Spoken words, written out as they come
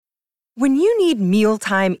When you need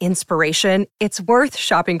mealtime inspiration, it's worth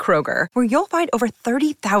shopping Kroger, where you'll find over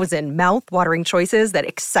 30,000 mouth-watering choices that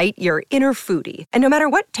excite your inner foodie. And no matter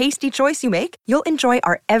what tasty choice you make, you'll enjoy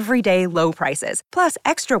our everyday low prices, plus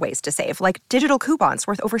extra ways to save, like digital coupons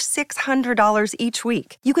worth over $600 each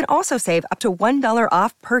week. You can also save up to $1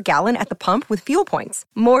 off per gallon at the pump with fuel points.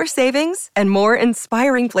 More savings and more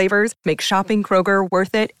inspiring flavors make shopping Kroger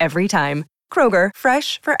worth it every time. Kroger,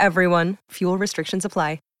 fresh for everyone. Fuel restrictions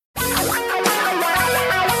apply.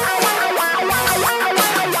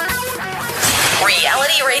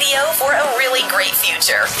 Reality radio for a really great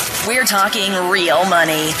future. We're talking real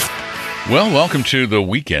money. Well, welcome to the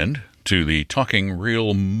weekend, to the Talking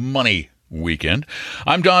Real Money weekend.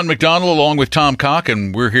 I'm Don McDonald along with Tom Cock,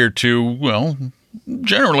 and we're here to, well,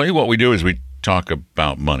 generally what we do is we talk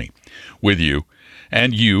about money with you,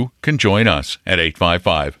 and you can join us at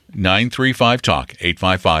 855-935-TALK,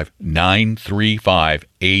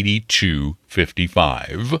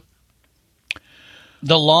 855-935-8255.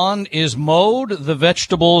 The lawn is mowed, the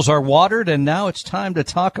vegetables are watered, and now it's time to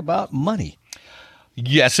talk about money.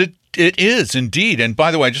 Yes, it is indeed. And by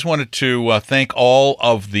the way, I just wanted to thank all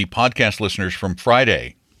of the podcast listeners from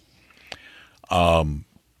Friday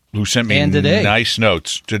who sent me nice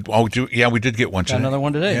notes. We did get one today. Got another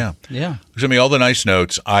one today. Yeah. Who sent me all the nice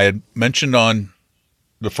notes. I had mentioned on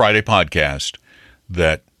the Friday podcast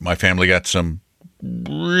that my family got some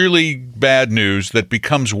really bad news that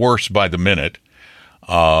becomes worse by the minute.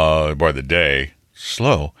 By the day,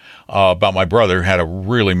 about my brother had a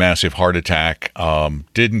really massive heart attack,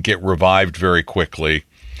 didn't get revived very quickly.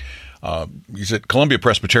 He's at Columbia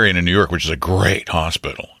Presbyterian in New York, which is a great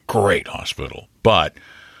hospital, but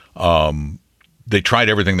they tried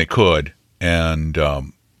everything they could, and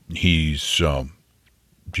he's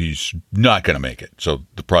not going to make it. So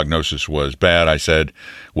the prognosis was bad. I said,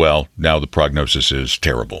 well, now the prognosis is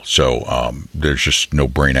terrible. So there's just no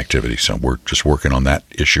brain activity. So we're just working on that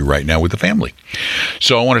issue right now with the family.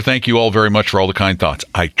 So I want to thank you all very much for all the kind thoughts.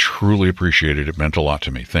 I truly appreciate it. It meant a lot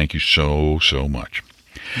to me. Thank you so much.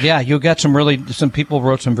 Yeah, you got some people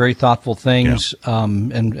wrote some very thoughtful things. Yeah.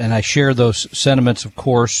 And I share those sentiments, of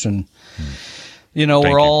course. And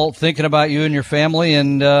we're all thinking about you and your family,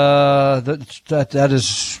 and that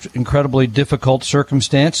is incredibly difficult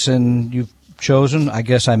circumstance, and you've chosen, I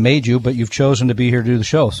guess I made you, but you've chosen to be here to do the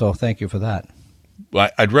show, so thank you for that. Well,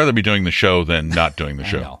 I'd rather be doing the show than not doing the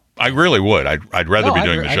show. I really would. I'd rather be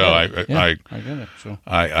doing the show. I get it. So.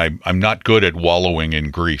 I'm not good at wallowing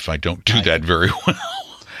in grief. I don't do that very well.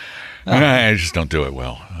 I just don't do it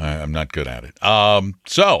well. I'm not good at it.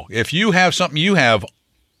 So if you have something you have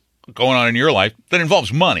going on in your life that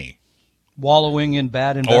involves money. Wallowing in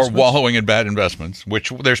bad investments.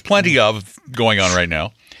 Which there's plenty of going on right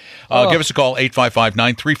now. Give us a call,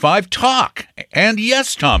 855-935-TALK. And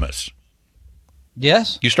yes, Thomas.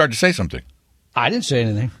 Yes? You started to say something. I didn't say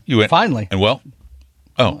anything. You went, finally. And well?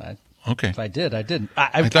 Oh, okay. If I did, I didn't.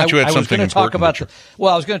 I thought you had something important. I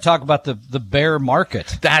was going to talk about the bear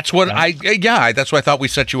market. That's what that's what I thought we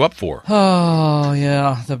set you up for. Oh,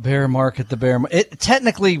 yeah, the bear market,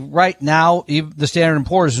 technically, right now, the Standard &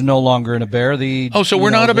 Poor's is no longer in a bear. So we're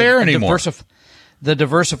not a bear anymore. The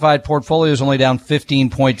diversified portfolio is only down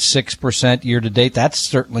 15.6% year to date. That's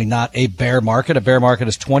certainly not a bear market. A bear market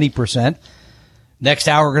is 20%. Next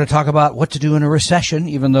hour, we're going to talk about what to do in a recession,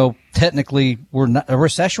 even though technically a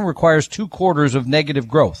recession requires 2 quarters of negative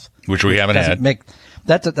growth. Which we haven't had.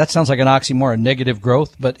 That sounds like an oxymoron, negative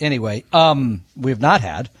growth. But anyway, we've not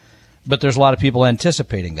had. But there's a lot of people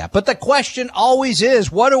anticipating that. But the question always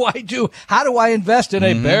is, what do I do? How do I invest in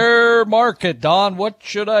a bear market, Don? What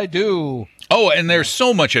should I do? Oh, and there's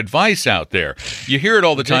so much advice out there. You hear it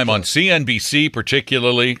all the time on CNBC,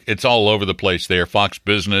 particularly. It's all over the place there. Fox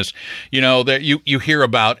Business, that you hear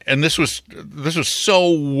about, and this was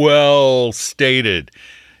so well stated.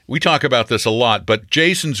 We talk about this a lot, but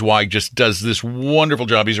Jason Zweig just does this wonderful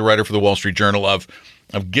job. He's a writer for the Wall Street Journal of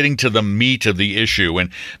getting to the meat of the issue. And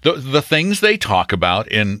the things they talk about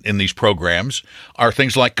in these programs are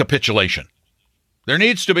things like capitulation. There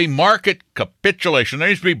needs to be market capitulation. There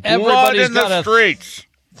needs to be blood in the streets.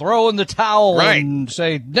 Throw in the towel and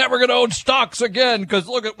say, never going to own stocks again because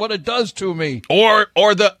look at what it does to me. Or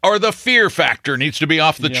the fear factor needs to be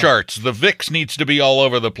off the charts. The VIX needs to be all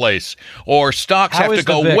over the place. Or stocks have to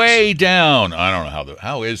go way down. I don't know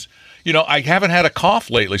how is. I haven't had a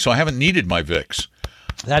cough lately, so I haven't needed my VIX.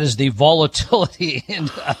 That is the volatility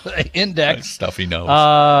index. That stuff he knows.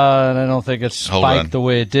 And I don't think it's spiked the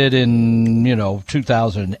way it did in,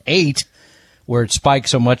 2008, where it spiked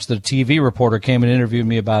so much that a TV reporter came and interviewed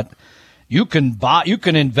me about, you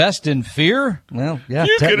can invest in fear. Well, yeah,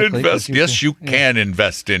 you can invest. You can can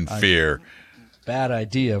invest in fear. Bad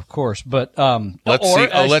idea, of course, but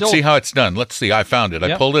let's see how it's done. Let's see. I found it.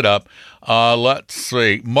 I pulled it up. Let's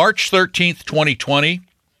see. March 13th, 2020,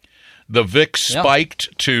 the VIX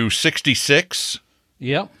spiked to 66.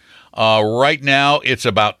 Yep. Right now, it's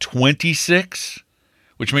about 26,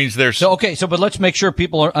 which means there's... but let's make sure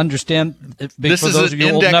people understand. This for is those an of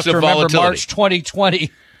you old enough index to of remember volatility. March 2020,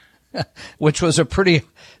 which was a pretty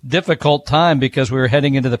difficult time because we were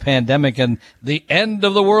heading into the pandemic and the end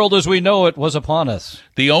of the world as we know it was upon us.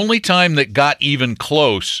 The only time that got even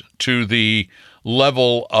close to the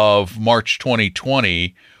level of March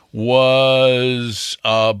 2020 was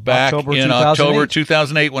back in October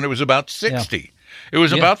 2008 when it was about 60. Yeah. It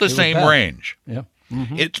was about the same range. Yeah.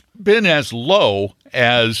 Mm-hmm. It's been as low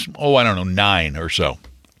as, 9 or so.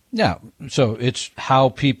 Yeah. So it's how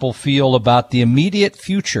people feel about the immediate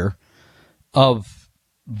future of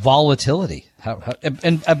volatility.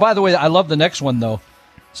 And by the way, I love the next one, though.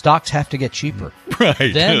 Stocks have to get cheaper.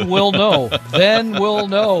 Right. Then we'll know.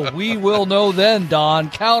 We will know then, Don.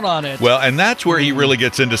 Count on it. Well, and that's where he really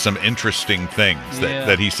gets into some interesting things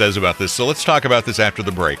that he says about this. So let's talk about this after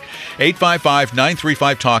the break.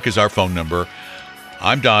 855-935-TALK is our phone number.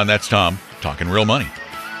 I'm Don. That's Tom. Talking real money.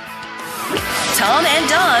 Tom and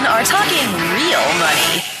Don are talking real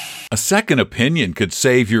money. A second opinion could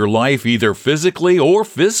save your life either physically or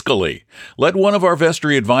fiscally. Let one of our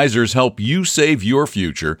Vestory advisors help you save your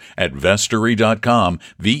future at Vestory.com,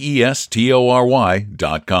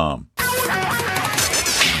 Vestory.com.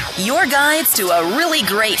 Your guides to a really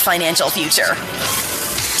great financial future.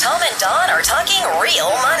 Tom and Don are talking real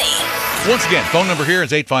money. Once again, phone number here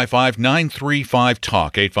is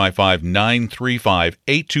 855-935-TALK,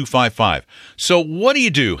 855-935-8255. So what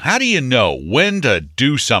do? How do you know when to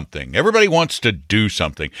do something? Everybody wants to do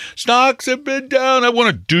something. Stocks have been down. I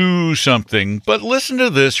want to do something. But listen to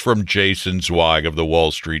this from Jason Zweig of the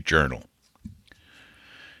Wall Street Journal.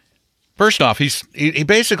 First off, he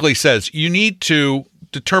basically says you need to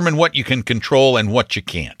determine what you can control and what you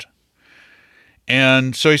can't.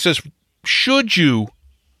 And so he says, should you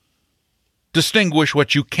distinguish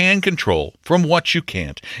what you can control from what you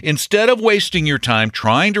can't, instead of wasting your time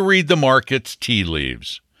trying to read the market's tea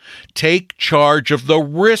leaves, take charge of the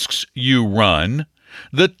risks you run,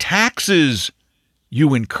 the taxes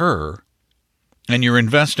you incur, and your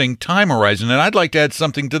investing time horizon. And I'd like to add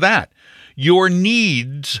something to that. Your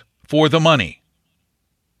needs for the money.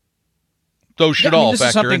 Those should all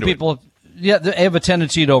factor into it. Yeah, they have a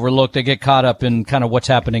tendency to overlook. They get caught up in kind of what's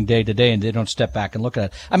happening day to day, and they don't step back and look at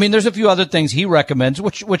it. I mean, there's a few other things he recommends,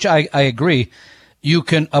 which I agree. You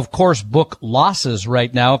can, of course, book losses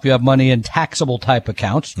right now if you have money in taxable type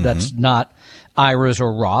accounts. Mm-hmm. That's not IRAs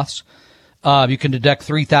or Roths. You can deduct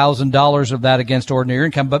 $3,000 of that against ordinary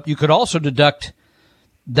income, but you could also deduct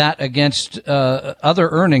that against other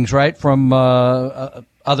earnings, right, from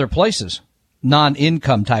other places,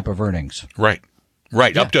 non-income type of earnings. Right.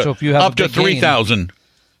 Right, yeah. Up to $3,000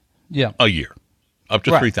 a year. Up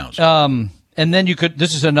to $3,000. And then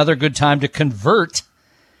this is another good time to convert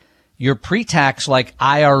your pre-tax like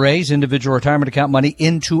IRAs, individual retirement account money,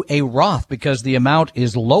 into a Roth because the amount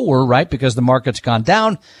is lower, right? Because the market's gone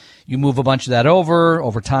down. You move a bunch of that over.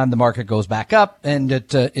 Over time, the market goes back up, and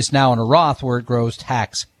it's now in a Roth where it grows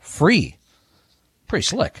tax-free. Pretty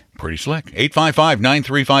slick.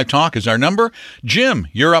 855-935-TALK is our number. Jim,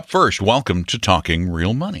 you're up first. Welcome to Talking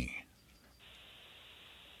Real Money.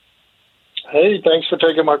 Hey, thanks for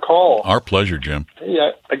taking my call. Our pleasure, Jim. Hey,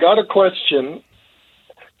 I got a question.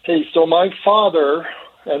 Hey, so my father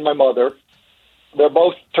and my mother, they're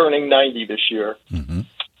both turning 90 this year. Mm-hmm.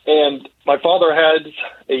 And my father had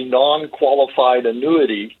a non-qualified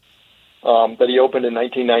annuity that he opened in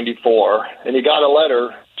 1994. And he got a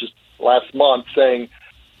letter just last month saying,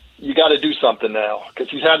 you got to do something now, because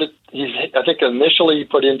I think initially he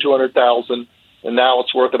put in $200,000 and now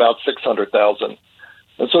it's worth about $600,000.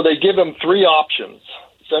 And so they give him three options,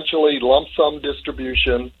 essentially lump sum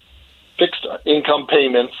distribution, fixed income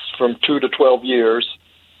payments from 2 to 12 years,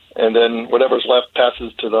 and then whatever's left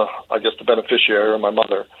passes to the beneficiary or my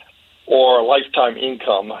mother, or lifetime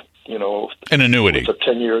income, an annuity. It's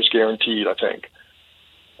 10 years guaranteed, I think.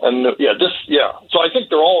 And so I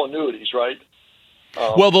think they're all annuities, right?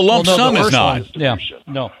 Well, the lump sum is not. Yeah,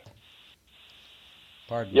 no.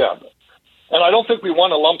 Pardon. Yeah, and I don't think we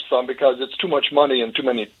want a lump sum because it's too much money and too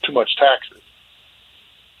much taxes.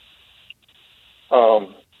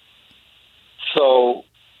 So,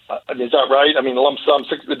 is that right? I mean, lump sum,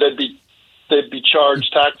 they'd be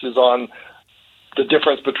charged taxes on the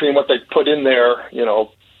difference between what they put in there,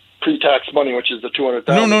 pre-tax money, which is the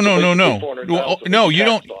 $200,000. No, you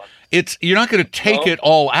don't. You're not going to take it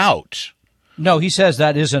all out. No, he says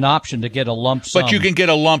that is an option to get a lump sum. But you can get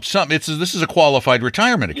a lump sum. This is a qualified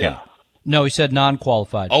retirement account. Yeah. No, he said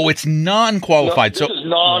non-qualified. Oh, it's non-qualified. No, this is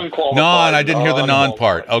non-qualified. I didn't hear the non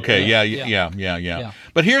part. Okay, yeah.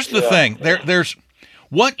 But here's the thing. There's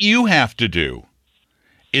what you have to do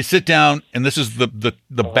is sit down, and this is the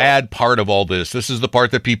bad part of all this. This is the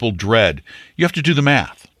part that people dread. You have to do the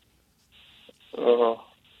math.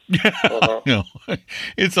 No,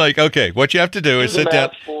 it's like, okay, what you have to do is sit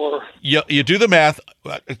down. You do the math.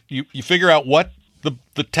 You figure out what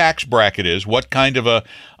the tax bracket is, what kind of a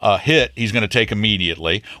hit he's going to take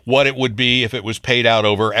immediately, what it would be if it was paid out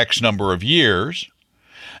over X number of years,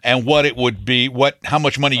 and what it would be, how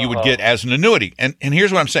much money you would get as an annuity. And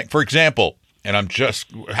here's what I'm saying. For example, and I'm just,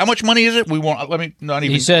 how much money is it?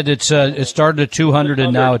 He said it started at 200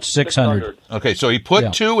 and now it's 600. Okay, so he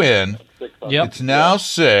put 2 in. Yep. It's now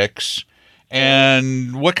 6.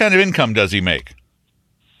 And what kind of income does he make?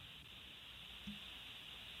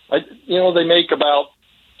 They make about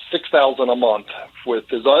 $6,000 a month with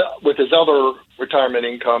his other retirement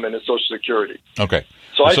income and his Social Security. Okay.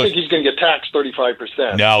 So I think he's going to get taxed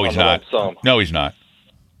 35%. No, he's not. No, he's not.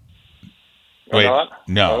 Wait, not?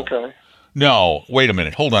 No. Okay. No, wait a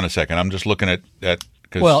minute. Hold on a second. I'm just looking at.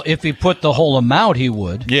 Well, if he put the whole amount, he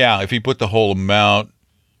would. Yeah, if he put the whole amount,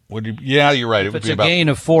 you're right. If it's a gain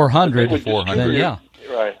of 400, then yeah.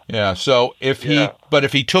 Right. Yeah. So if he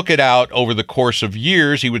took it out over the course of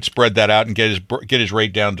years, he would spread that out and get his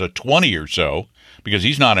rate down to 20 or so, because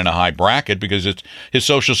he's not in a high bracket, because his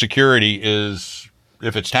Social Security is,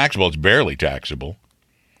 if it's taxable, it's barely taxable.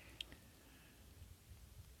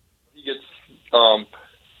 He gets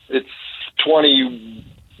it's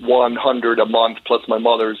 $2,100 a month plus my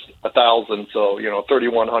mother's $1,000, so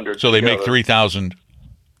 $3,100. So they make $3,000.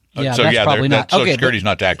 Yeah, so that's probably not. Social Security is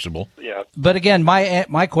not taxable. Yeah. But again,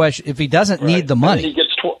 my question: if he doesn't need the money, he gets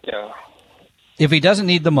if he doesn't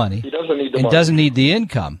need the money, doesn't need the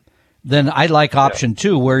income, then I like option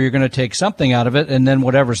 2, where you're going to take something out of it, and then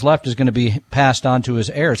whatever's left is going to be passed on to his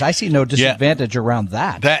heirs. I see no disadvantage around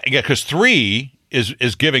that. Because 3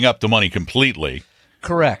 is giving up the money completely.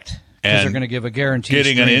 Correct. Because they're going to give a guarantee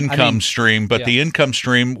getting an income stream, but the income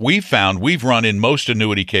stream we've run in most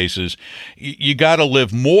annuity cases, you got to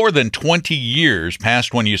live more than 20 years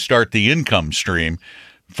past when you start the income stream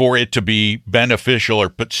for it to be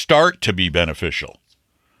beneficial start to be beneficial.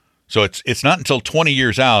 So it's not until 20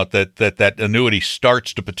 years out that annuity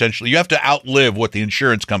starts to potentially, you have to outlive what the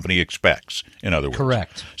insurance company expects, in other words.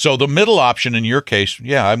 Correct. So the middle option in your case,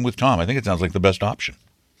 I'm with Tom. I think it sounds like the best option.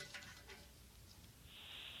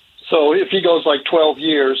 So if he goes like 12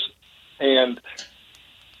 years, and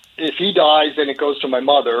if he dies, then it goes to my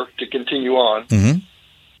mother to continue on. Mm-hmm.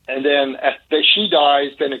 And then if she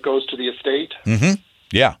dies, then it goes to the estate. Mm-hmm.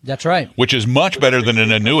 Yeah. That's right. Which is much better than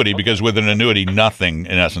an annuity, because with an annuity, nothing,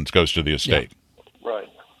 in essence, goes to the estate. Yeah. Right.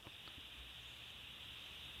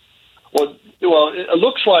 Well, it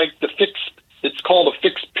looks like it's called a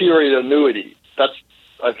fixed period annuity. That's,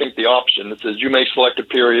 I think, the option. It says you may select a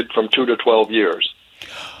period from 2 to 12 years.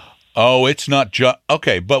 Oh, it's not just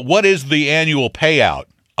okay. But what is the annual payout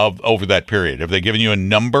over that period? Have they given you a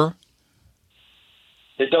number?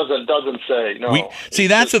 It doesn't say. No. See,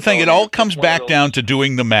 that's the thing. It all comes back down to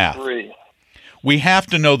doing the math. 3. We have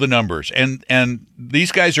to know the numbers, and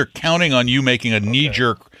these guys are counting on you making a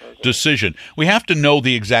knee-jerk decision. We have to know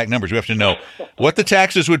the exact numbers. We have to know what the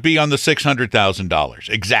taxes would be on the $600,000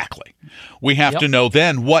 exactly. We have to know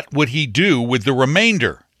then what would he do with the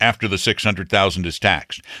remainder after the $600,000 is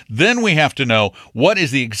taxed. Then we have to know what is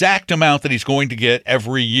the exact amount that he's going to get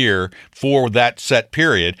every year for that set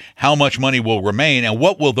period, how much money will remain, and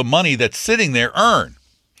what will the money that's sitting there earn.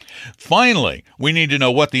 Finally, we need to know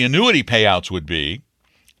what the annuity payouts would be.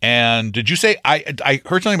 And did you say, I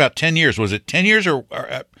heard something about 10 years. Was it 10 years or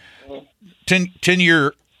 10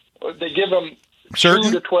 year? They give them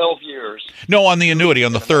certain? 2 to 12 years. No, on the annuity,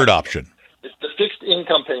 on the third option. It's the fixed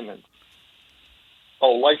income payment.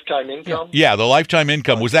 Oh, lifetime income? Yeah, the lifetime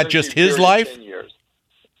income. Was that just his life? 10 years.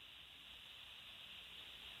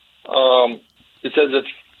 It says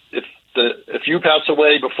if you pass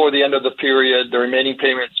away before the end of the period, the remaining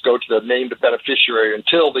payments go to the named beneficiary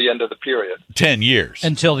until the end of the period. 10 years.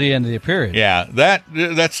 Until the end of the period. Yeah,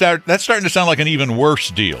 that's starting to sound like an even worse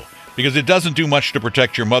deal, because it doesn't do much to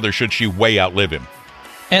protect your mother should she way outlive him.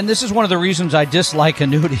 And this is one of the reasons I dislike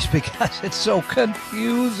annuities, because it's so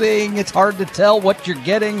confusing. It's hard to tell what you're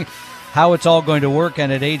getting, how it's all going to work,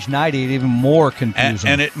 and at age 90, it's even more confusing.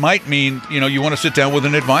 And it might mean, you want to sit down with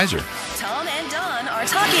an advisor. Tom and Don are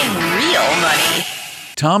talking real money.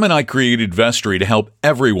 Tom and I created Vestory to help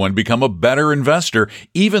everyone become a better investor,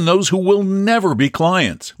 even those who will never be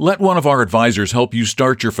clients. Let one of our advisors help you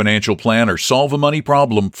start your financial plan or solve a money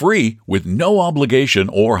problem free with no obligation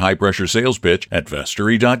or high-pressure sales pitch at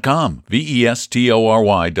Vestory.com.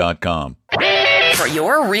 Vestory.com. For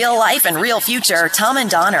your real life and real future, Tom and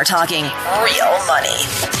Don are talking real money.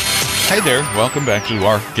 Hey there, welcome back to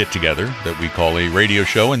our get-together that we call a radio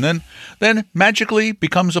show and then magically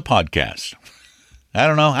becomes a podcast. I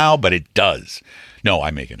don't know how, but it does. No,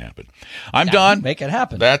 I make it happen. I'm Don. Make it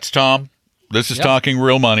happen. That's Tom. This is Talking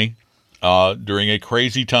Real Money during a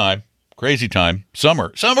crazy time. Crazy time.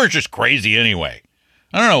 Summer. Summer's just crazy anyway.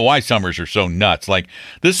 I don't know why summers are so nuts. Like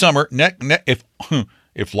this summer, if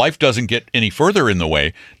life doesn't get any further in the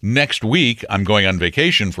way, next week I'm going on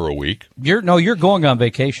vacation for a week. You're going on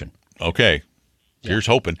vacation. Okay. Here's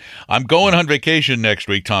hoping. I'm going on vacation next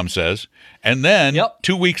week, Tom says. And then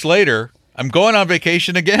 2 weeks later, I'm going on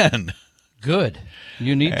vacation again. Good.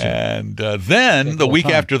 You need to. And then the week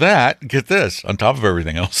after that, get this, on top of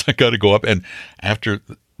everything else, I got to go up. And after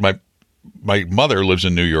my mother lives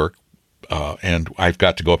in New York, and I've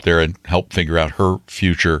got to go up there and help figure out her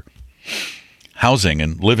future housing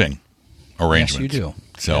and living arrangements. Yes, you do.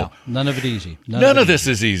 So none of it easy. None of this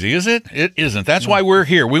is easy, is it? It isn't. That's why we're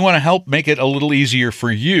here. We want to help make it a little easier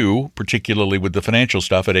for you, particularly with the financial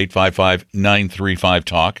stuff at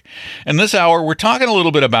 855-935-TALK. And this hour, we're talking a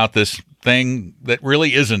little bit about this thing that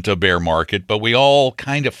really isn't a bear market, but we all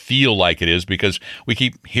kind of feel like it is because we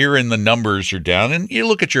keep hearing the numbers are down. And you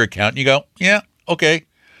look at your account and you go, yeah, okay.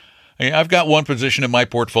 I've got one position in my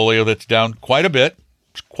portfolio that's down quite a bit.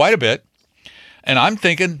 And I'm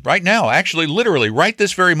thinking right now, actually, literally right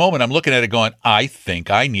this very moment, I'm looking at it going, I think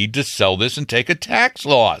I need to sell this and take a tax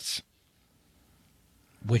loss.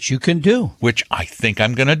 Which you can do. Which I think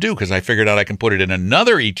I'm going to do because I figured out I can put it in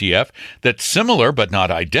another ETF that's similar but not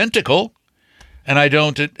identical. And I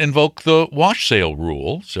don't invoke the wash sale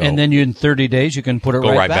rule. So and then in 30 days, you can put it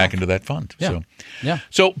right back into that fund. Yeah.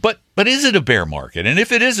 So, but is it a bear market? And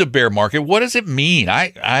if it is a bear market, what does it mean?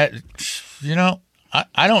 I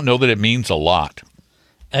don't know that it means a lot.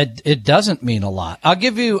 It doesn't mean a lot. I'll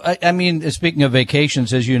give you, I mean, speaking of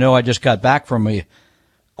vacations, as you know, I just got back from a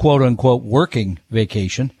quote unquote working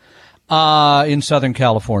vacation in Southern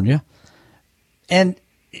California. And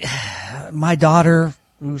my daughter,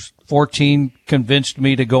 who's 14, convinced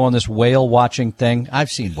me to go on this whale watching thing. I've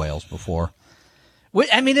seen whales before.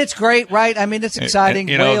 I mean, it's great, right? I mean, it's exciting.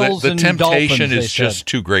 Whales the and temptation dolphins, is just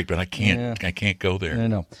too great, but I can't go there. I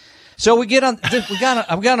know. So we get on.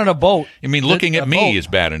 I've got on a boat. I mean, looking at me is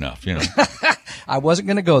bad enough, you know. I wasn't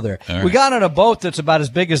going to go there. Right. We got on a boat that's about as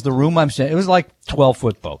big as the room I'm staying. It was like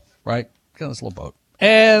 12-foot boat, right? Got this little boat,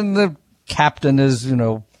 and the captain is,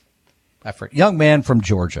 I forget, young man from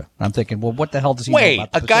Georgia. I'm thinking, well, what the hell does he know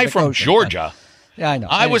about the a guy Pacific from Ocean? Georgia? Yeah, I know.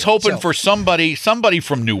 I was hoping for somebody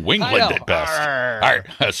from New England at best.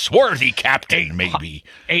 A swarthy captain, maybe.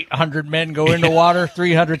 800 men go into water,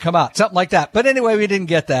 300 come out, something like that. But anyway, we didn't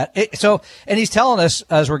get that. And he's telling us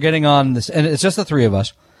as we're getting on this, and it's just the three of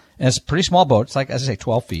us, and it's a pretty small boat. It's like, as I say,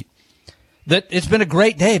 12 feet. That it's been a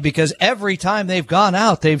great day because every time they've gone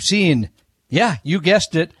out, they've seen, you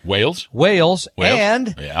guessed it, whales,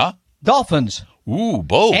 and dolphins. Ooh,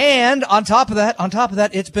 both. And on top of that,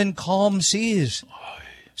 it's been calm seas.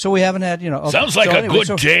 So we haven't had, Sounds like a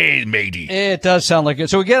good day, matey. It does sound like it.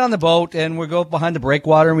 So we get on the boat and we go behind the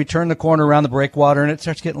breakwater and we turn the corner around the breakwater and it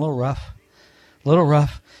starts getting a little rough. And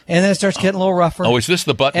then it starts getting a little rougher. Oh, is this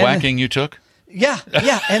the butt whacking you took? Yeah.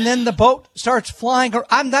 And then the boat starts flying.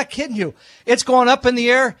 I'm not kidding you. It's going up in the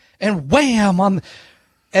air and wham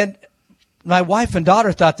and my wife and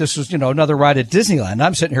daughter thought this was, another ride at Disneyland.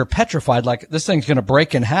 I'm sitting here petrified, like this thing's going to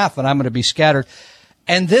break in half and I'm going to be scattered.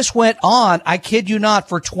 And this went on, I kid you not,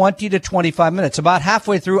 for 20 to 25 minutes. About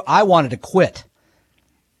halfway through, I wanted to quit.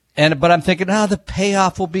 But I'm thinking, the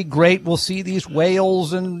payoff will be great. We'll see these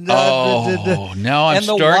whales and now I'm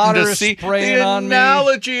starting to see the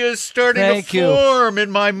analogy is starting to form in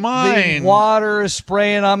my mind. The water is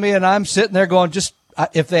spraying on me, and I'm sitting there going,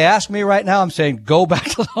 if they ask me right now, I'm saying, go back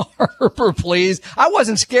to the harbor, please. I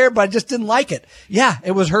wasn't scared, but I just didn't like it. Yeah,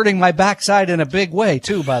 it was hurting my backside in a big way,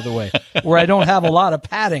 too, by the way, where I don't have a lot of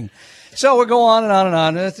padding. So we go on and on and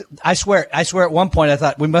on. I swear at one point I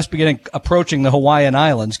thought we must be approaching the Hawaiian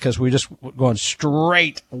Islands because we're just going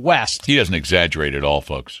straight west. He doesn't exaggerate at all,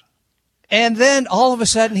 folks. And then all of a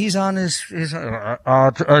sudden he's on his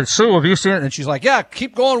Sue, have you seen it? And she's like, yeah,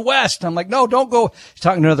 keep going west. I'm like, no, don't go. He's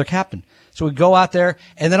talking to another captain. So we go out there,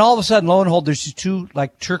 and then all of a sudden, lo and behold, there's these two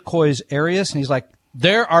like turquoise areas, and he's like,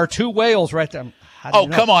 there are two whales right there.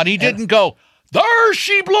 Come on. He didn't go, There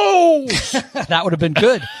she blows. That would have been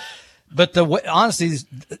good. But honestly,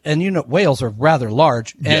 and whales are rather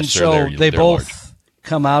large, and Yes, sir, so they're both large.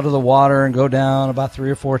 come out of the water and go down about 3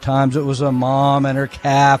 or 4 times. It was a mom and her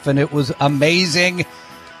calf, and it was amazing.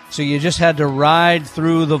 So you just had to ride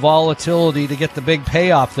through the volatility to get the big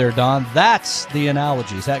payoff there, Don. That's the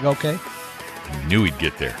analogy. Is that okay? I knew he'd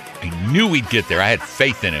get there. I had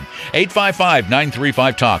faith in him.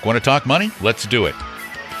 855-935-TALK. Want to talk money? Let's do it.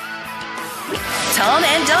 Tom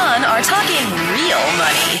and Don are talking real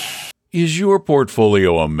money. Is your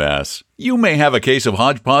portfolio a mess? You may have a case of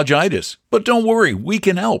hodgepodgeitis, but don't worry, we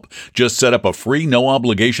can help. Just set up a free,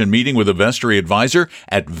 no-obligation meeting with a Vestory advisor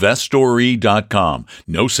at Vestory.com.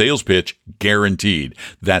 No sales pitch, guaranteed.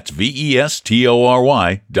 That's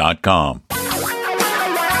Vestory.com.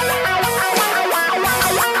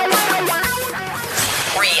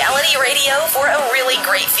 Reality radio for a really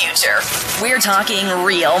great future. We're talking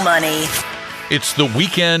real money. It's the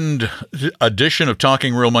weekend edition of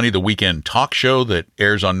Talking Real Money, the weekend talk show that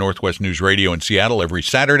airs on Northwest News Radio in Seattle every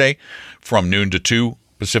Saturday from noon to 2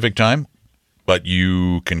 Pacific time. But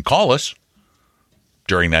you can call us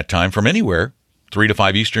during that time from anywhere, 3 to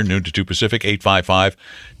 5 Eastern, noon to 2 Pacific,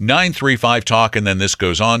 855-935-TALK. And then this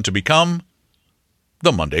goes on to become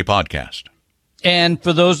the Monday podcast. And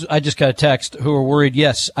for those, I just got a text, who are worried,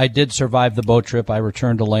 yes, I did survive the boat trip. I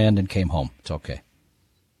returned to land and came home. It's okay.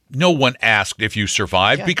 No one asked if you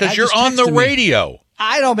survived because you're just on the texted me. Radio.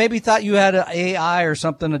 I don't know, maybe thought you had an AI or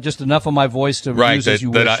something, just enough of my voice to use as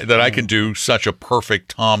you wish. That I can do such a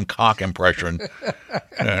perfect Tom Cock impression.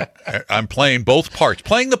 I'm playing both parts.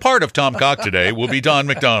 Playing the part of Tom Cock today will be Don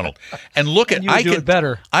McDonald. And look at, I can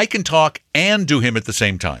better. I can talk and do him at the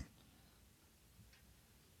same time.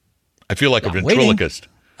 I feel like a ventriloquist.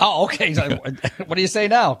 Oh, okay. What do you say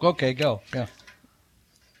now? Okay, go. Yeah.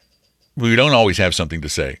 We don't always have something to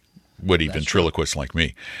say. Witty ventriloquists like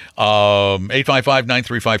me.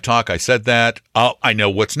 855-935-TALK. I said that. I know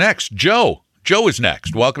what's next. Joe. Joe is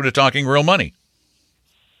next. Welcome to Talking Real Money.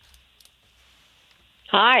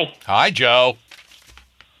 Hi. Hi, Joe.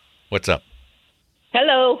 What's up?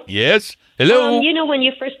 Hello. Yes. Hello. When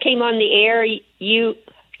you first came on the air,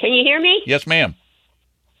 can you hear me? Yes, ma'am.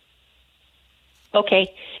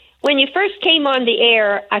 Okay. When you first came on the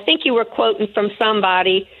air, I think you were quoting from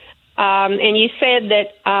somebody, and you said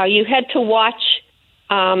that you had to watch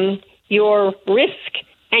your risk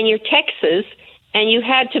and your taxes, and you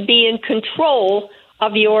had to be in control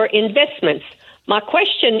of your investments. My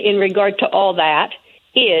question in regard to all that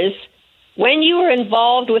is, when you are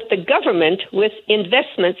involved with the government with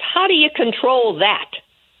investments, how do you control that?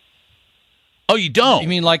 Oh, you don't? You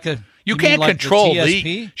mean like a... You can't control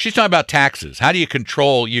the she's talking about taxes. How do you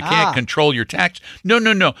control? You can't control your tax.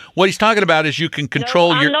 No. What he's talking about is you can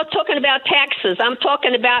control I'm not talking about taxes. I'm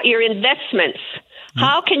talking about your investments.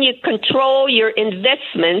 How can you control your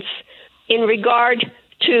investments in regard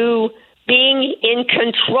to being in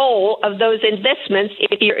control of those investments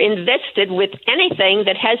if you're invested with anything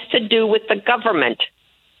that has to do with the government?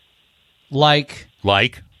 Like?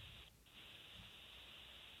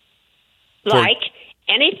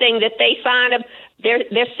 Anything that they sign their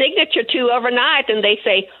signature to overnight, and they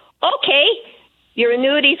say, okay, your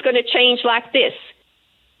annuity is going to change like this.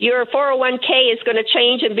 Your 401k is going to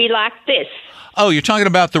change and be like this. Oh, you're talking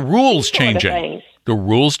about the rules changing. The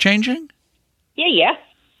rules changing? Yeah.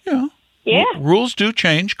 Rules do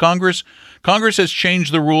change. Congress has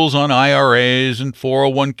changed the rules on IRAs and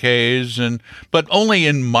 401ks, but only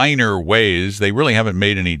in minor ways. They really haven't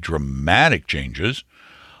made any dramatic changes.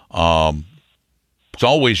 It's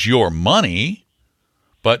always your money,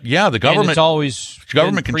 but yeah, the government. And it's always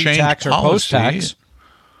government can change pre-tax or post-tax.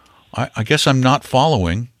 I guess I'm not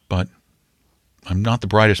following, but I'm not the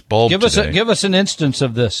brightest bulb today. Give us an instance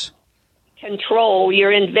of this. Control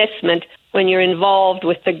your investment when you're involved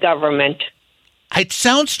with the government. It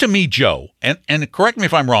sounds to me, Joe, and correct me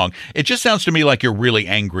if I'm wrong, it just sounds to me like you're really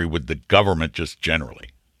angry with the government just generally.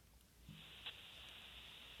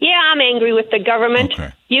 Yeah, I'm angry with the government.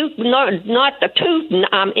 Okay. Not the Putin.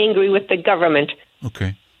 I'm angry with the government.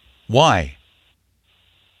 Okay. Why?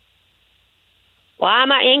 Why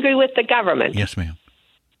am I angry with the government? Yes, ma'am.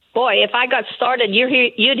 Boy, if I got started,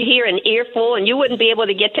 you'd hear an earful, and you wouldn't be able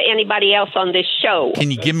to get to anybody else on this show. Can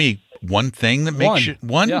you give me one thing that makes thing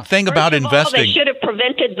First about of all, investing? they should have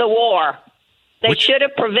prevented the war. They should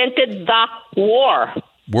have prevented the war.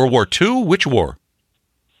 World War II? Which war?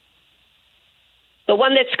 The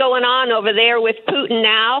one that's going on over there with Putin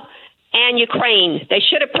now and Ukraine. They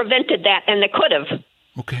should have prevented that, and they could have.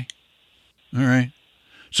 Okay. All right.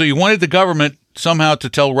 So you wanted the government somehow to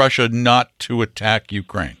tell Russia not to attack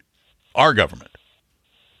Ukraine. Our government.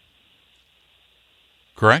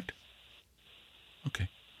 correct? Okay.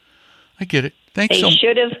 I get it. Thanks They so much.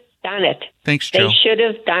 should have done it. Thanks, Joe. They should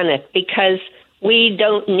have done it because we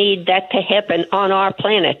don't need that to happen on our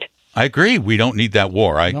planet. I agree. We don't need that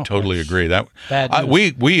war. I totally agree. That bad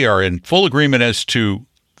news. we are in full agreement as to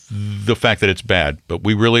the fact that it's bad, but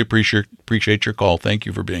we really appreciate your call. Thank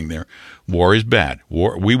you for being there. War is bad.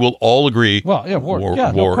 War. We will all agree. Well, yeah, war.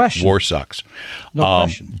 Yeah, no question. War sucks. No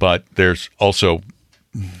question. But there's also.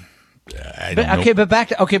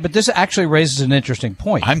 But this actually raises an interesting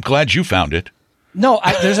point. I'm glad you found it. No,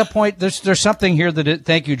 there's a point. There's something here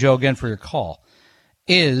thank you, Joe, again for your call.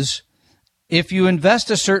 Is if you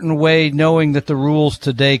invest a certain way, knowing that the rules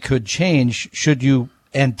today could change, should you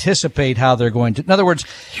anticipate how they're going to? In other words,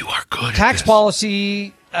 You are good. tax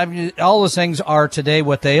policy. I mean, all those things are today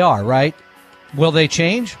what they are, right? Will they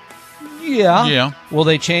change? Yeah. Yeah. Will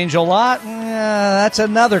they change a lot? That's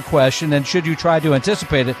another question. And should you try to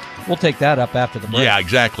anticipate it? We'll take that up after the break. Yeah,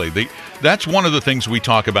 exactly. That's one of the things we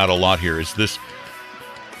talk about a lot here is this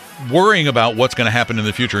worrying about what's going to happen in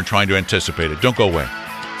the future and trying to anticipate it. Don't go away.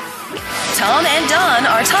 Tom and Don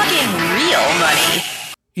are talking real money.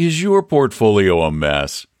 Is your portfolio a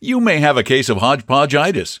mess? You may have a case of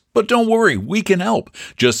hodgepodgeitis, but don't worry, we can help.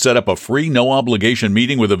 Just set up a free, no-obligation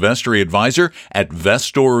meeting with a Vestory advisor at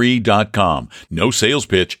Vestory.com. No sales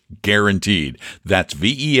pitch, guaranteed. That's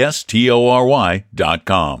Vestory.com.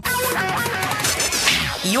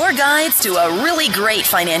 Your guides to a really great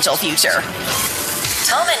financial future.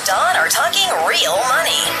 Tom and Don are talking real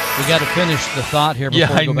money. We got to finish the thought here.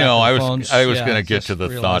 Before we go back to the phones. I was going to get just to the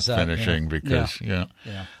realize thought that, finishing because Yeah.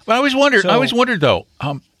 But I always wondered. I So- always wondered though.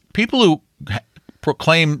 People who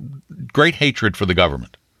proclaim great hatred for the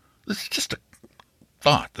government. This is just a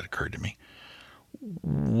thought that occurred to me.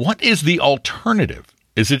 What is the alternative?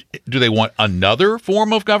 Do they want another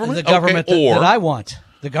form of government? The government that I want.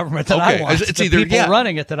 The government that I want. It's the either people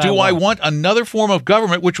running it that I want. Do I want another form of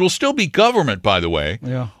government, which will still be government, by the way?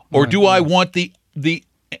 Yeah. Or do I want the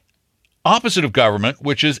opposite of government,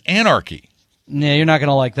 which is anarchy? Yeah, you're not going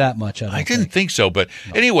to like that much. I didn't think so, but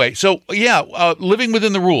anyway. So living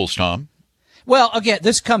within the rules, Tom. Well, again,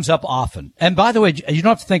 this comes up often. And by the way, you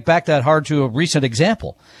don't have to think back that hard to a recent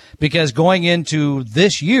example, because going into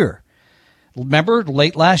this year, remember,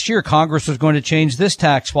 late last year, Congress was going to change this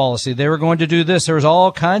tax policy. They were going to do this. There was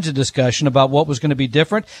all kinds of discussion about what was going to be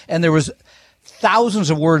different. And there was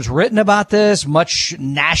thousands of words written about this, much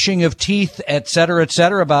gnashing of teeth, et cetera,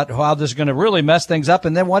 about how this is going to really mess things up.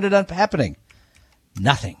 And then what ended up happening?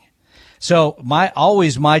 Nothing. So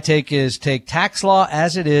my take is take tax law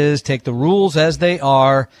as it is, take the rules as they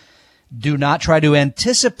are. Do not try to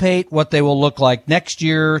anticipate what they will look like next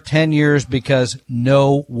year, 10 years, because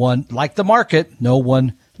no one, like the market, no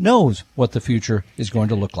one knows what the future is going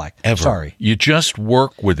to look like. Ever. Sorry. You just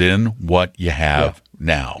work within what you have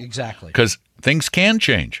now. Exactly. Because things can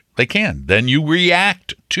change. They can. Then you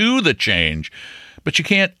react to the change, but you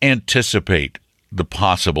can't anticipate the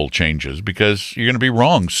possible changes because you're going to be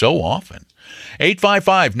wrong so often.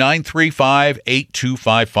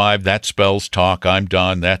 855-935-8255. That spells talk. I'm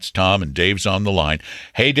Don. That's Tom, and Dave's on the line.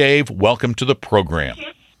 Hey, Dave. Welcome to the program.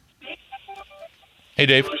 Hey,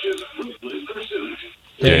 Dave.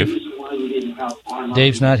 Dave.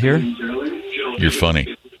 Dave's not here? You're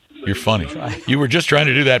funny. You're funny. You were just trying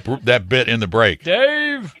to do that bit in the break.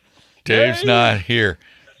 Dave. Dave's not here.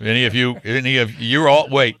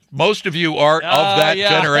 Most of you are of that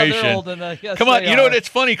generation. They're old enough. Yes, Come on, they you know are. what? It's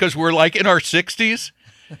funny because we're like in our 60s,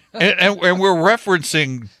 and we're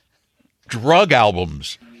referencing drug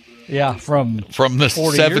albums Yeah, from from the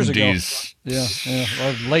 40 years ago. 70s. Yeah.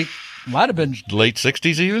 Or might have been. Late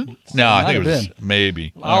 60s even? No, I think it Might was have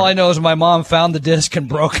maybe. All I know is my mom found the disc and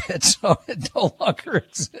broke it, so it no longer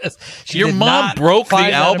exists. She Your did mom not broke the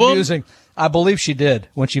find that album? amusing. I believe she did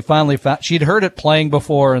when she finally found. She'd heard it playing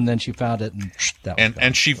before, and then she found it, and that was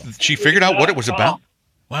And she figured out what it was about.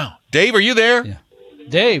 Wow, Dave, are you there? Yeah.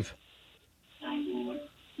 Dave.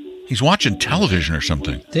 He's watching television or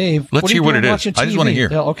something. Dave, Let's what are hear you what doing it is. watching I just want to TV? hear.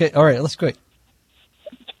 Yeah, okay, all right, let's go.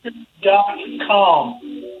 .com.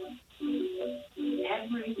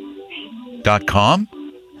 .com?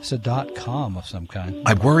 It's a .com of some kind.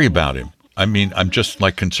 I worry about him. I mean, I'm just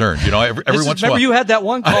like concerned. You know, every once in a while. Remember, you had that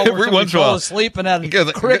one call Every where somebody once in a fell while. asleep and had Yeah,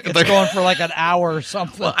 crickets going for like an hour or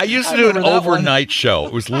something. Well, I used to do an remember that one. overnight show.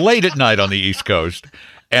 It was late at night on the East Coast,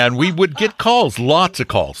 and we would get calls, lots of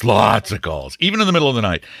calls, even in the middle of the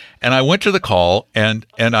night. And I went to the call, and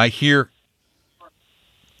I hear,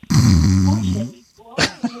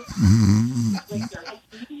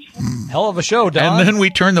 Hell of a show, Don. and then we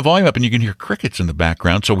turn the volume up, and you can hear crickets in the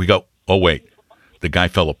background. So we go, oh wait, the guy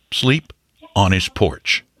fell asleep on his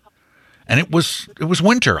porch. And it was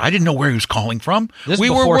winter. I didn't know where he was calling from. This we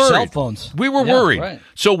is were before worried. cell phones. We were Yeah, worried. right.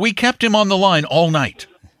 So we kept him on the line all night,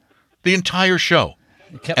 the entire show.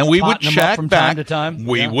 Kept And we would potting him up check from back. time to time.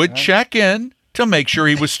 We would check in to make sure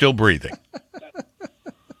he was still breathing.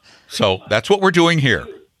 So that's what we're doing here.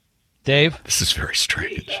 Dave? This is very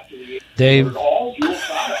strange. Dave?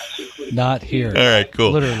 Not here. All right,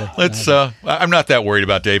 cool. Literally. Let's. I'm not that worried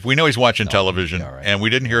about Dave. We know he's watching television, right. and we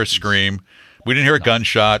didn't hear a scream. We didn't hear a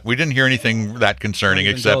gunshot. We didn't hear anything that concerning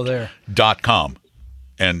Don't even go except there. .com.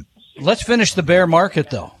 And Let's finish the bear market,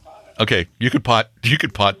 though. okay, you could pot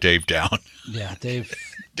Dave down. Yeah, Dave.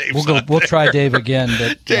 Dave's We'll not try there. Dave again,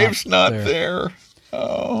 but Dave's not there.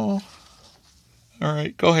 Oh. All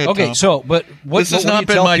right, go ahead. Okay, Tom. so but what This has what do not you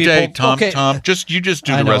been tell my people? day, Tom. Okay. Tom, you just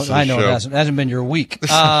do the I know, rest of the I know show. it hasn't been your week.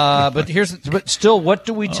 But still, what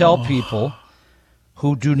do we tell people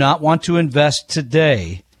who do not want to invest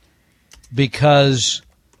today because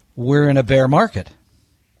we're in a bear market?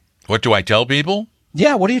 What do I tell people?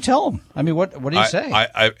 Yeah, what do you tell them? I mean, what do you say?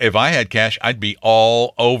 If I had cash, I'd be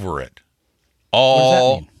all over it. What does that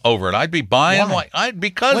All mean? over it. I'd be buying Why?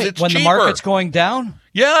 because Wait, it's when cheaper. the market's going down?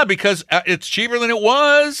 Yeah, because it's cheaper than it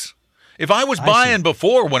was. If I was buying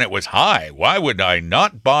before when it was high, why would I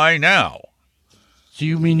not buy now? So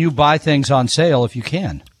you mean you buy things on sale if you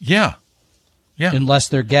can? Yeah. Yeah. Unless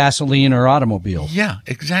they're gasoline or automobiles. Yeah,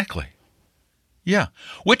 exactly. Yeah.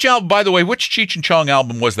 Which album, by the way, which Cheech and Chong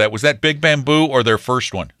album was that? Was that Big Bamboo or their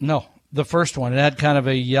first one? No, the first one. It had kind of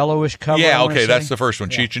a yellowish cover. Yeah, I wanna okay, say. that's the first one.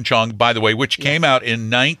 Cheech and Chong, by the way, which came out in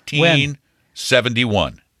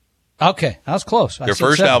 1971. Okay, that was close. Their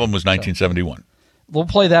first album was 1971. We'll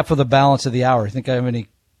play that for the balance of the hour. Think I have any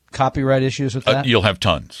copyright issues with that? You'll have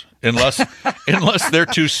tons, unless they're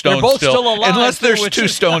too stoned They're both still alive, unless too, there's which two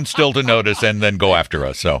is- stoned still to notice and then go after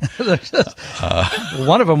us. So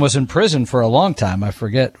One of them was in prison for a long time. I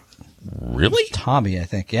forget. really, Tommy, I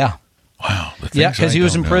think. Yeah. wow, the Yeah, things because I he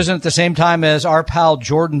was in don't know. prison at the same time as our pal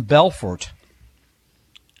Jordan Belfort.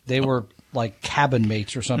 They were like cabin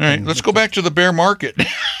mates or something. All right, let's go back to the bear market.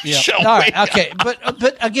 Yeah. Shall All right, we? okay,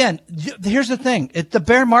 but again, here's the thing: the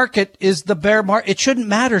bear market is the bear market. It shouldn't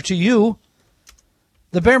matter to you.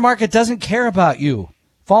 The bear market doesn't care about you.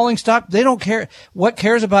 Falling stock, they don't care. What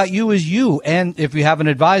cares about you is you. And if you have an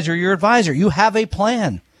advisor, your advisor. You have a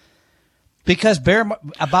plan. Because about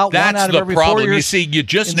That's one out of the every problem. 4 years. You see, you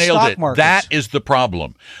just in nailed stock it. markets. That is the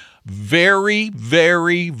problem. Very,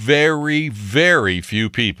 very, very, very few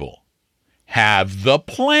people have the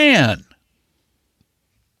plan.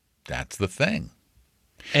 That's the thing.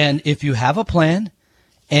 And if you have a plan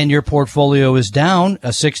and your portfolio is down, a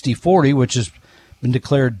 60-40, which has been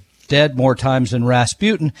declared dead more times than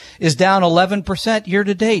Rasputin, is down 11% year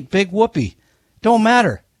to date. Big whoopee. Don't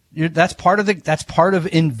matter. That's part of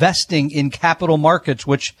investing in capital markets,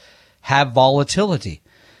 which have volatility.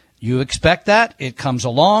 You expect that. It comes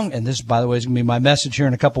along. And this, by the way, is going to be my message here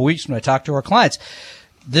in a couple of weeks when I talk to our clients.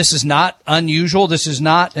 This is not unusual. This is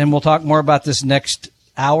not, and we'll talk more about this next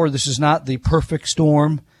hour. This is not the perfect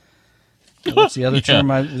storm. What's the other term?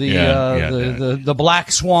 The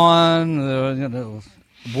black swan,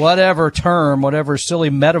 whatever term, whatever silly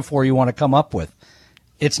metaphor you want to come up with.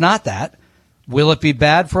 It's not that. Will it be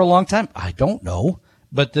bad for a long time? I don't know.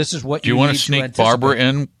 But this is what Do you want to sneak Barbara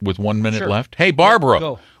in with 1 minute Sure. left? Hey, Barbara,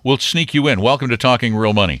 Go. we'll sneak you in. Welcome to Talking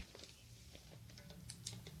Real Money.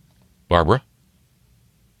 Barbara?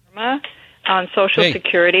 On Social Hey.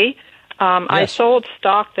 Security. I Yes. sold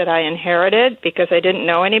stock that I inherited because I didn't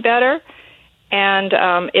know any better, and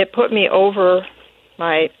it put me over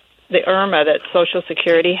the IRMA that Social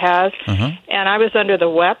Security has, and I was under the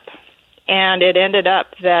WEP, and it ended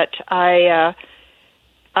up that I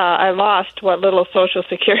lost what little Social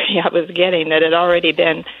Security I was getting that had already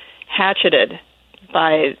been hatcheted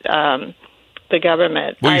by the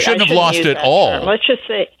government. Well, you I shouldn't have lost use it that all. term. Let's just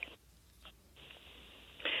say.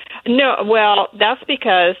 No, well, that's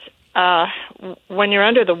because when you're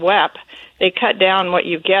under the WEP, they cut down what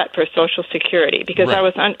you get for Social Security. Because Right. I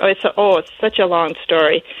was, it's such a long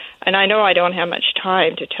story, and I know I don't have much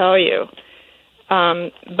time to tell you.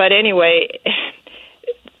 But anyway,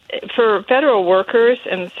 for federal workers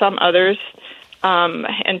and some others,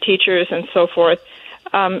 and teachers and so forth,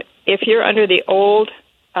 if you're under the old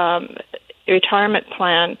retirement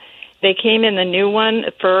plan, they came in the new one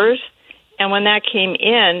first. And when that came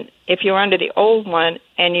in, if you were under the old one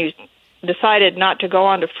and you decided not to go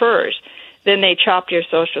on to FERS, then they chopped your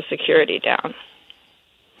Social Security down.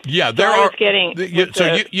 Yeah, there I are. was getting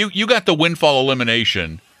You got the windfall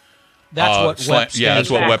elimination That's what WEP stands that's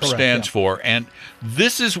what for. WEP Correct, stands for. And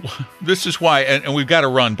this is why, and we've got to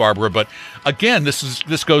run, Barbara, but again,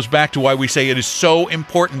 this goes back to why we say it is so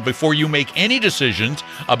important before you make any decisions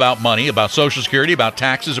about money, about Social Security, about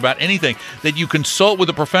taxes, about anything, that you consult with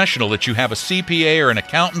a professional, that you have a CPA or an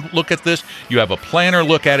accountant look at this, you have a planner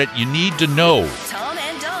look at it. You need to know. Tom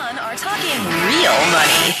and Don are talking real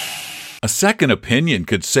money. A second opinion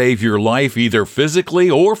could save your life either physically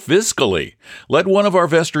or fiscally. Let one of our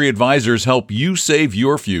Vestory advisors help you save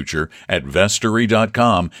your future at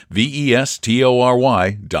vestory.com, vestory.com.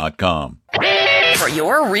 For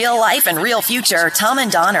your real life and real future, Tom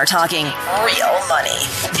and Don are talking real money.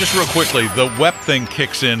 Just real quickly, the WEP thing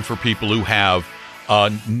kicks in for people who have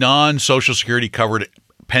non-Social Security covered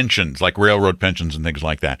pensions, like railroad pensions and things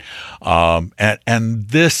like that. And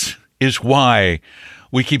this is why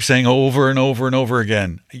we keep saying over and over and over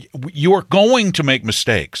again, you are going to make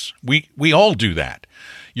mistakes. We all do that.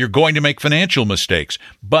 You're going to make financial mistakes,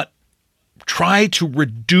 but try to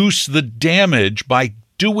reduce the damage by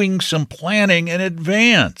doing some planning in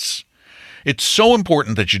advance. It's so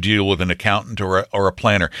important that you deal with an accountant or a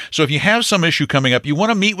planner. So if you have some issue coming up, you want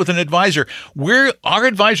to meet with an advisor, our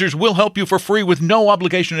advisors will help you for free with no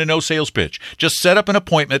obligation and no sales pitch. Just set up an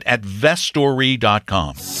appointment at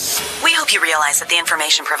vestory.com. We hope you realize that the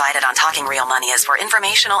information provided on Talking Real Money is for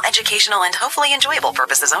informational, educational, and hopefully enjoyable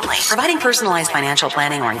purposes only. Providing personalized financial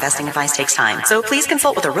planning or investing advice takes time, so please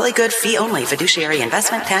consult with a really good fee-only fiduciary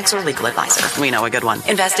investment, tax, or legal advisor. We know a good one.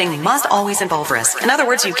 Investing must always involve risk. In other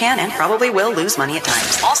words, you can and probably will lose money at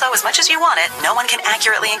times. Also, as much as you want it, no one can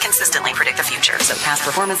accurately and consistently predict the future, so past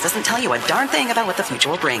performance doesn't tell you a darn thing about what the future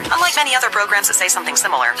will bring. Unlike many other programs that say something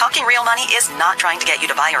similar, Talking Real Money is not trying to get you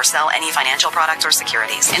to buy or sell any financial products or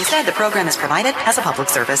securities. Instead, the program is provided as a public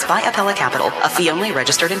service by Appella Capital, a fee-only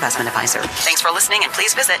registered investment advisor. Thanks for listening, and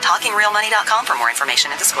please visit TalkingRealMoney.com for more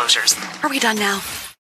information and disclosures. Are we done now?